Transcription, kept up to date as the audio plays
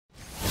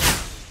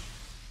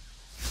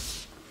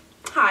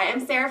Hi,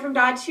 I'm Sarah from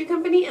Dodge Shoe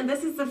Company, and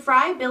this is the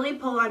Frye Billy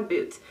Pull-On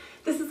Boot.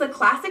 This is a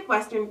classic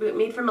Western boot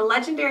made from a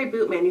legendary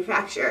boot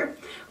manufacturer.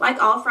 Like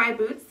all Frye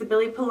boots, the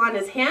Billy Pull-On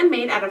is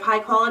handmade out of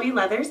high-quality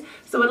leathers,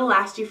 so it'll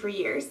last you for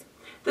years.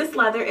 This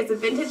leather is a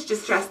vintage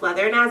distressed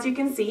leather, and as you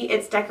can see,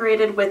 it's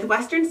decorated with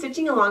Western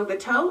stitching along the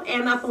toe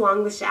and up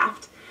along the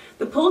shaft.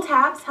 The pull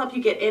tabs help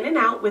you get in and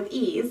out with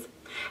ease,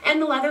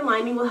 and the leather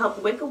lining will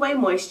help wick away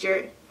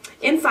moisture.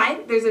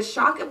 Inside, there's a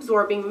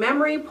shock-absorbing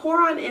memory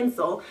pour-on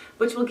insole,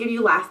 which will give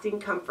you lasting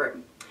comfort.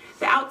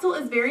 The outsole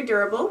is very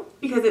durable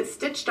because it's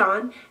stitched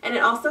on, and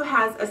it also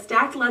has a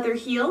stacked leather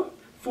heel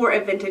for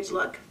a vintage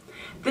look.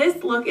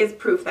 This look is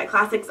proof that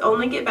classics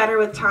only get better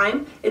with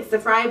time. It's the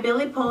Frye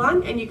Billy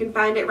Pull-On, and you can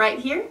find it right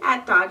here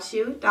at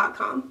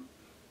dodgeshoe.com.